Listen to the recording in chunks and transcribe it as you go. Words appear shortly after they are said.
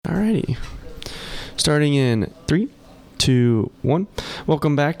Alrighty. Starting in 3, 2, 1.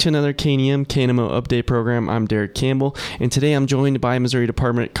 Welcome back to another KNEM KNMO update program. I'm Derek Campbell, and today I'm joined by Missouri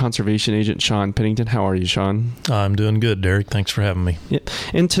Department Conservation Agent Sean Pennington. How are you, Sean? I'm doing good, Derek. Thanks for having me. Yep.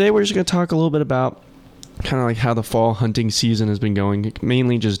 And today we're just going to talk a little bit about kind of like how the fall hunting season has been going,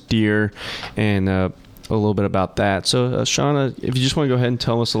 mainly just deer and a little bit about that. So, Sean, if you just want to go ahead and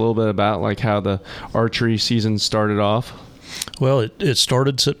tell us a little bit about like how the archery season started off. Well, it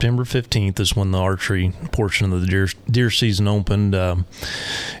started September 15th is when the archery portion of the deer season opened.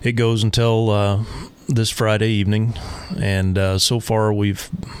 It goes until this Friday evening, and so far we've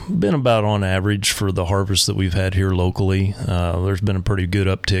been about on average for the harvest that we've had here locally. There's been a pretty good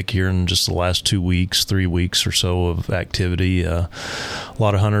uptick here in just the last 3 weeks or so of activity. A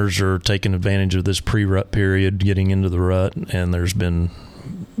lot of hunters are taking advantage of this pre-rut period, getting into the rut, and there's been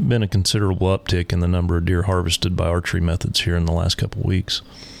a considerable uptick in the number of deer harvested by archery methods here in the last couple of weeks.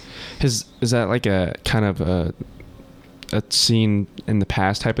 Is that like a kind of a seen in the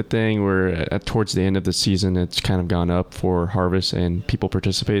past type of thing where towards the end of the season it's kind of gone up for harvest and people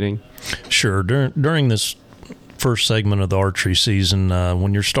participating? Sure. During this first segment of the archery season,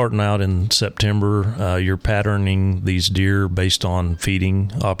 when you're starting out in September, you're patterning these deer based on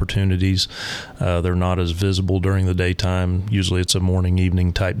feeding opportunities. They're not as visible during the daytime. Usually it's a morning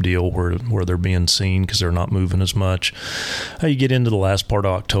evening type deal where they're being seen because they're not moving as much. You get into the last part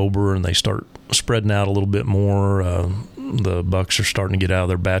of October and they start spreading out a little bit more. The bucks are starting to get out of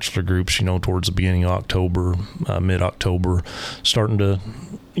their bachelor groups, towards the beginning of October, mid-October, starting to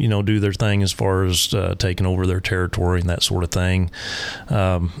do their thing as far as taking over their territory and that sort of thing.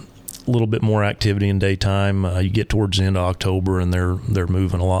 A little bit more activity in daytime. You get towards the end of October and they're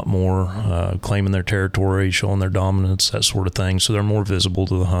moving a lot more, claiming their territory, showing their dominance, that sort of thing. So they're more visible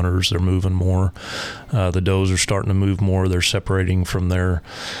to the hunters. They're moving more. The does are starting to move more. They're separating from their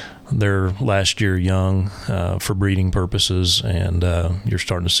last year young for breeding purposes, and you're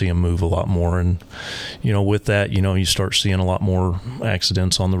starting to see them move a lot more. And with that, you start seeing a lot more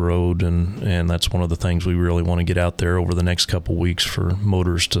accidents on the road, and that's one of the things we really want to get out there over the next couple of weeks for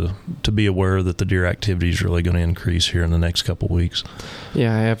motors to be aware that the deer activity is really going to increase here in the next couple of weeks.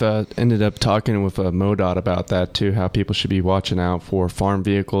 Yeah, I have ended up talking with MoDOT about that too, how people should be watching out for farm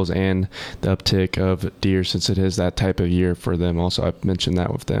vehicles and the uptick of deer since it is that type of year for them. Also, I've mentioned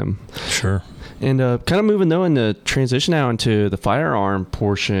that with them. Sure. And kind of moving though in the transition now into the firearm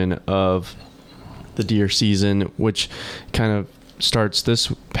portion of the deer season, which kind of starts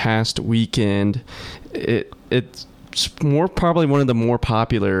this past weekend. It's probably one of the more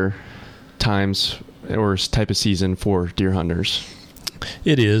popular times or type of season for deer hunters.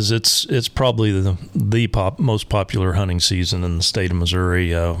 It is. It's probably the most popular hunting season in the state of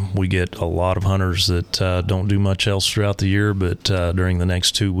Missouri. We get a lot of hunters that don't do much else throughout the year, but during the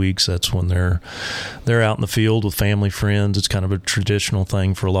next 2 weeks, that's when they're out in the field with family, friends. It's kind of a traditional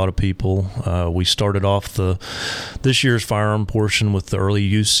thing for a lot of people. We started off this year's firearm portion with the early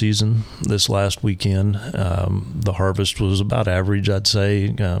youth season this last weekend. The harvest was about average, I'd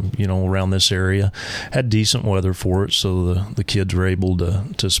say, around this area. Had decent weather for it, so the kids were able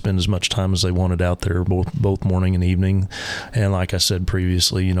to spend as much time as they wanted out there, both morning and evening. And like I said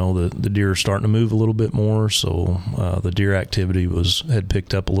previously, the deer are starting to move a little bit more, so the deer activity had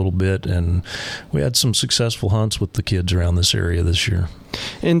picked up a little bit, and we had some successful hunts with the kids around this area this year.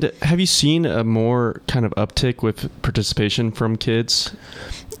 And have you seen a more kind of uptick with participation from kids?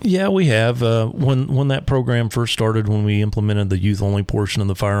 Yeah, we have. When that program first started, when we implemented the youth-only portion of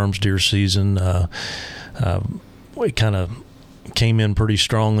the firearms deer season, we kind of came in pretty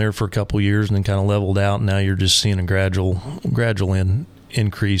strong there for a couple of years and then kind of leveled out. And now you're just seeing a gradual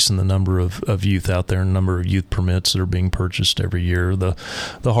increase in the number of youth out there and number of youth permits that are being purchased every year. The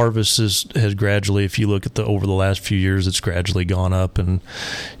harvest has gradually, if you look at over the last few years, it's gradually gone up, and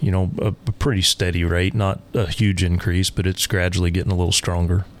a pretty steady rate, not a huge increase, but it's gradually getting a little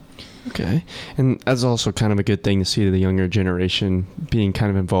stronger. Okay. And that's also kind of a good thing to see the younger generation being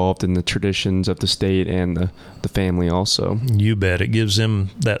kind of involved in the traditions of the state and the family also. You bet. It gives them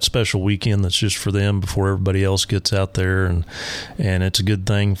that special weekend that's just for them before everybody else gets out there. And it's a good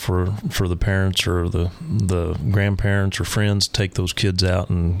thing for the parents or the grandparents or friends to take those kids out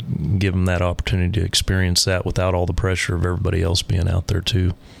and give them that opportunity to experience that without all the pressure of everybody else being out there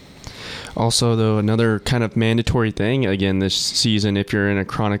too. Also, though, another kind of mandatory thing again this season, if you're in a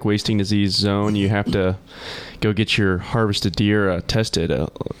chronic wasting disease zone, you have to go get your harvested deer tested.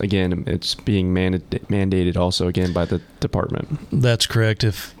 Again, it's being mandated also again by the department. That's correct.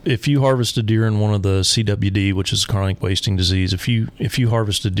 If you harvest a deer in one of the CWD, which is chronic wasting disease, if you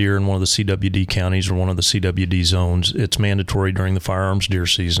harvest a deer in one of the CWD counties or one of the CWD zones, it's mandatory during the firearms deer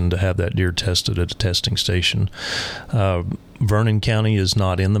season to have that deer tested at a testing station. Vernon County is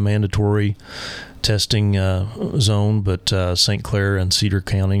not in the mandatory testing zone, but St. Clair and Cedar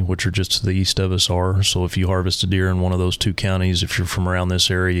County, which are just to the east of us, are. So if you harvest a deer in one of those two counties, if you're from around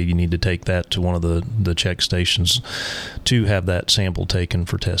this area, you need to take that to one of the check stations to have that sample taken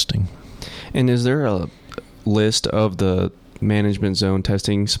for testing. And is there a list of the management zone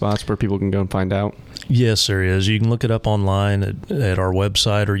testing spots where people can go and find out? Yes, there is. You can look it up online at our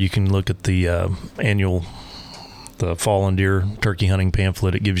website, or you can look at the annual fall and deer turkey hunting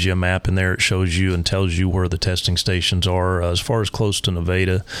pamphlet. It gives you a map in there. It shows you and tells you where the testing stations are. As far as close to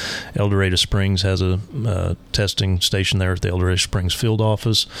Nevada, El Dorado Springs has a testing station there at the El Dorado Springs field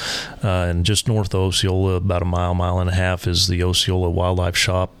office. And just north of Osceola, about a mile and a half, is the Osceola Wildlife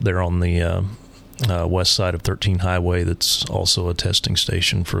Shop. They're on the west side of 13 Highway. That's also a testing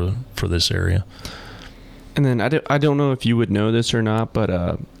station for this area. And then I don't know if you would know this or not,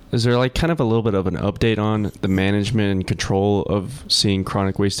 but is there like kind of a little bit of an update on the management and control of seeing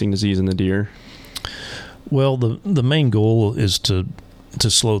chronic wasting disease in the deer? Well, the main goal is to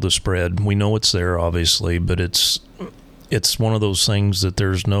slow the spread. We know it's there, obviously, but it's one of those things that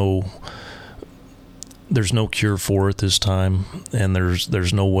there's no cure for at this time, and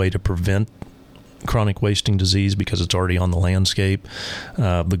there's no way to prevent chronic wasting disease because it's already on the landscape.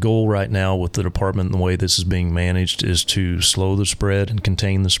 The goal right now with the department and the way this is being managed is to slow the spread and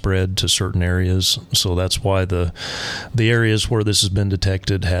contain the spread to certain areas. So that's why the areas where this has been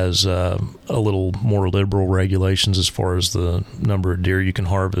detected has a little more liberal regulations as far as the number of deer you can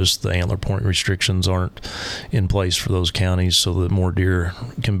harvest. The antler point restrictions aren't in place for those counties, so that more deer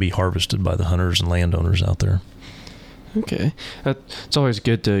can be harvested by the hunters and landowners out there. Okay. It's always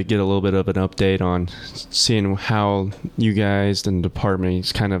good to get a little bit of an update on seeing how you guys and the department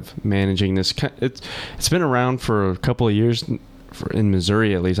is kind of managing this. It's been around for a couple of years in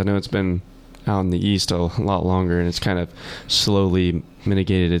Missouri, at least. I know it's been out in the east a lot longer, and it's kind of slowly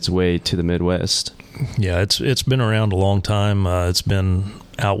mitigated its way to the Midwest. Yeah, it's been around a long time. It's been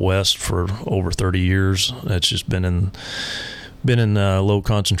out west for over 30 years. It's just been in low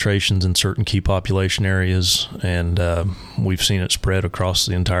concentrations in certain key population areas, and we've seen it spread across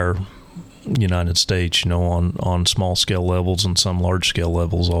the entire United States, on small scale levels and some large scale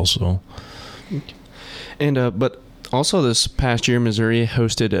levels also. And but also this past year, Missouri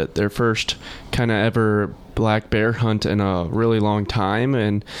hosted their first kind of ever black bear hunt in a really long time.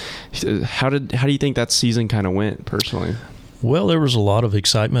 And how do you think that season kind of went personally? Well, there was a lot of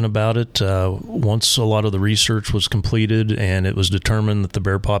excitement about it. Once a lot of the research was completed and it was determined that the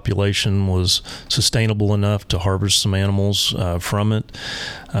bear population was sustainable enough to harvest some animals from it,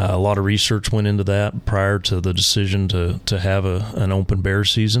 a lot of research went into that prior to the decision to have an open bear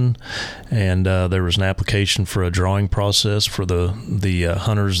season. And there was an application for a drawing process for the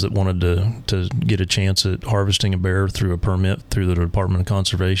hunters that wanted to get a chance at harvesting a bear through a permit through the Department of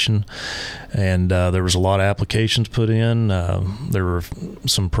Conservation. And there was a lot of applications put in. There were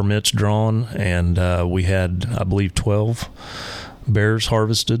some permits drawn, and we had, I believe, 12 bears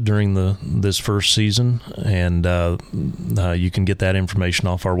harvested during this first season. And you can get that information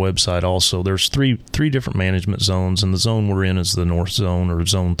off our website also. There's three different management zones, and the zone we're in is the North Zone, or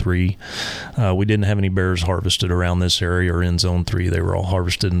Zone 3. We didn't have any bears harvested around this area or in Zone 3. They were all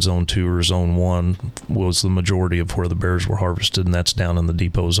harvested in Zone 2 or Zone 1 was the majority of where the bears were harvested, and that's down in the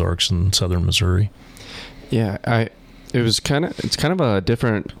Deep Ozarks in southern Missouri. Yeah, it's kind of a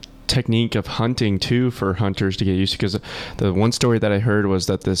different technique of hunting too for hunters to get used to, because the one story that I heard was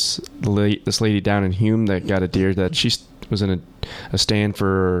that this lady down in Hume that got a deer that she was in a stand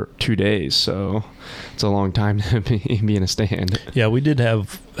for 2 days, so it's a long time to be in a stand. Yeah, we did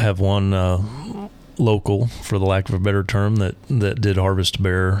have one local, for the lack of a better term, that did harvest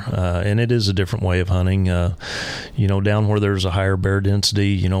bear, and it is a different way of hunting. Down where there's a higher bear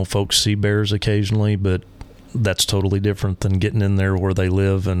density, folks see bears occasionally, but that's totally different than getting in there where they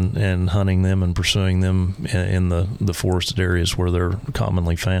live and hunting them and pursuing them in the forested areas where they're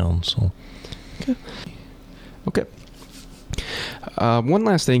commonly found. So, okay. One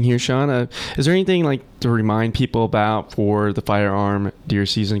last thing here, Sean. Is there anything like to remind people about for the firearm deer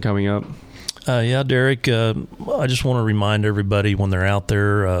season coming up? Yeah, Derek, I just want to remind everybody when they're out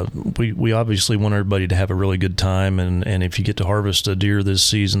there, we obviously want everybody to have a really good time, and if you get to harvest a deer this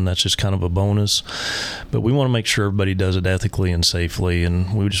season, that's just kind of a bonus. But we want to make sure everybody does it ethically and safely,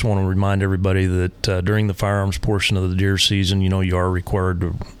 and we just want to remind everybody that during the firearms portion of the deer season, you are required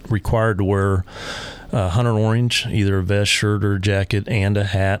to wear hunter orange, either a vest, shirt, or jacket, and a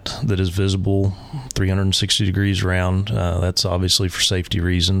hat that is visible 360 degrees around. That's obviously for safety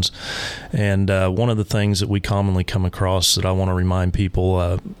reasons. And one of the things that we commonly come across that I want to remind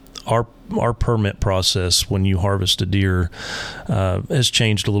people, our permit process when you harvest a deer has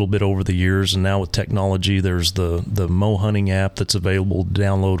changed a little bit over the years, and now with technology, there's the Mo Hunting app that's available to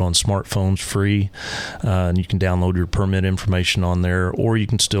download on smartphones free, and you can download your permit information on there, or you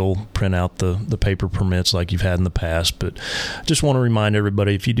can still print out the paper permits like you've had in the past. But just want to remind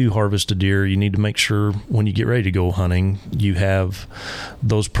everybody, if you do harvest a deer, you need to make sure when you get ready to go hunting, you have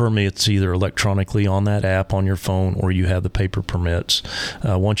those permits either electronically on that app on your phone, or you have the paper permits.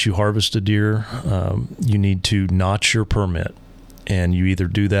 Once you harvest a deer, you need to notch your permit, and you either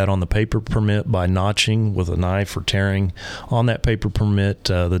do that on the paper permit by notching with a knife or tearing on that paper permit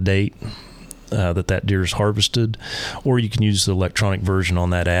the date that deer is harvested, or you can use the electronic version on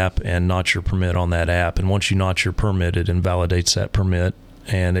that app and notch your permit on that app. And once you notch your permit, it invalidates that permit,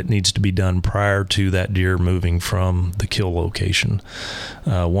 and it needs to be done prior to that deer moving from the kill location.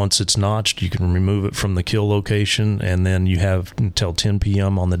 Once it's notched, you can remove it from the kill location, and then you have until 10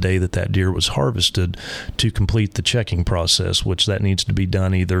 p.m. on the day that deer was harvested to complete the checking process, which that needs to be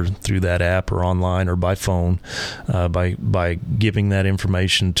done either through that app or online or by phone, by giving that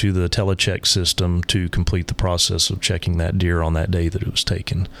information to the telecheck system to complete the process of checking that deer on that day that it was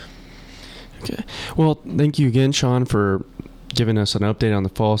taken. Okay. Well, thank you again, Sean, for giving us an update on the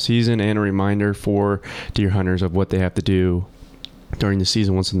fall season and a reminder for deer hunters of what they have to do during the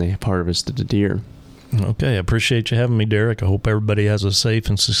season once they have harvested the deer. Okay, I appreciate you having me, Derek. I hope everybody has a safe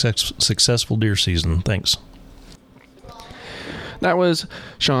and successful deer season. Thanks. That was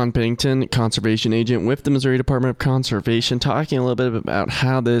Sean Pennington, conservation agent with the Missouri Department of Conservation, talking a little bit about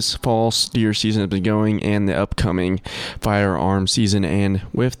how this fall deer season has been going and the upcoming firearm season, and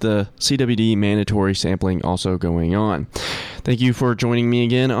with the CWD mandatory sampling also going on. Thank you for joining me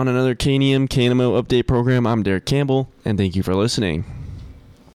again on another KNEM KNMO update program. I'm Derek Campbell, and thank you for listening.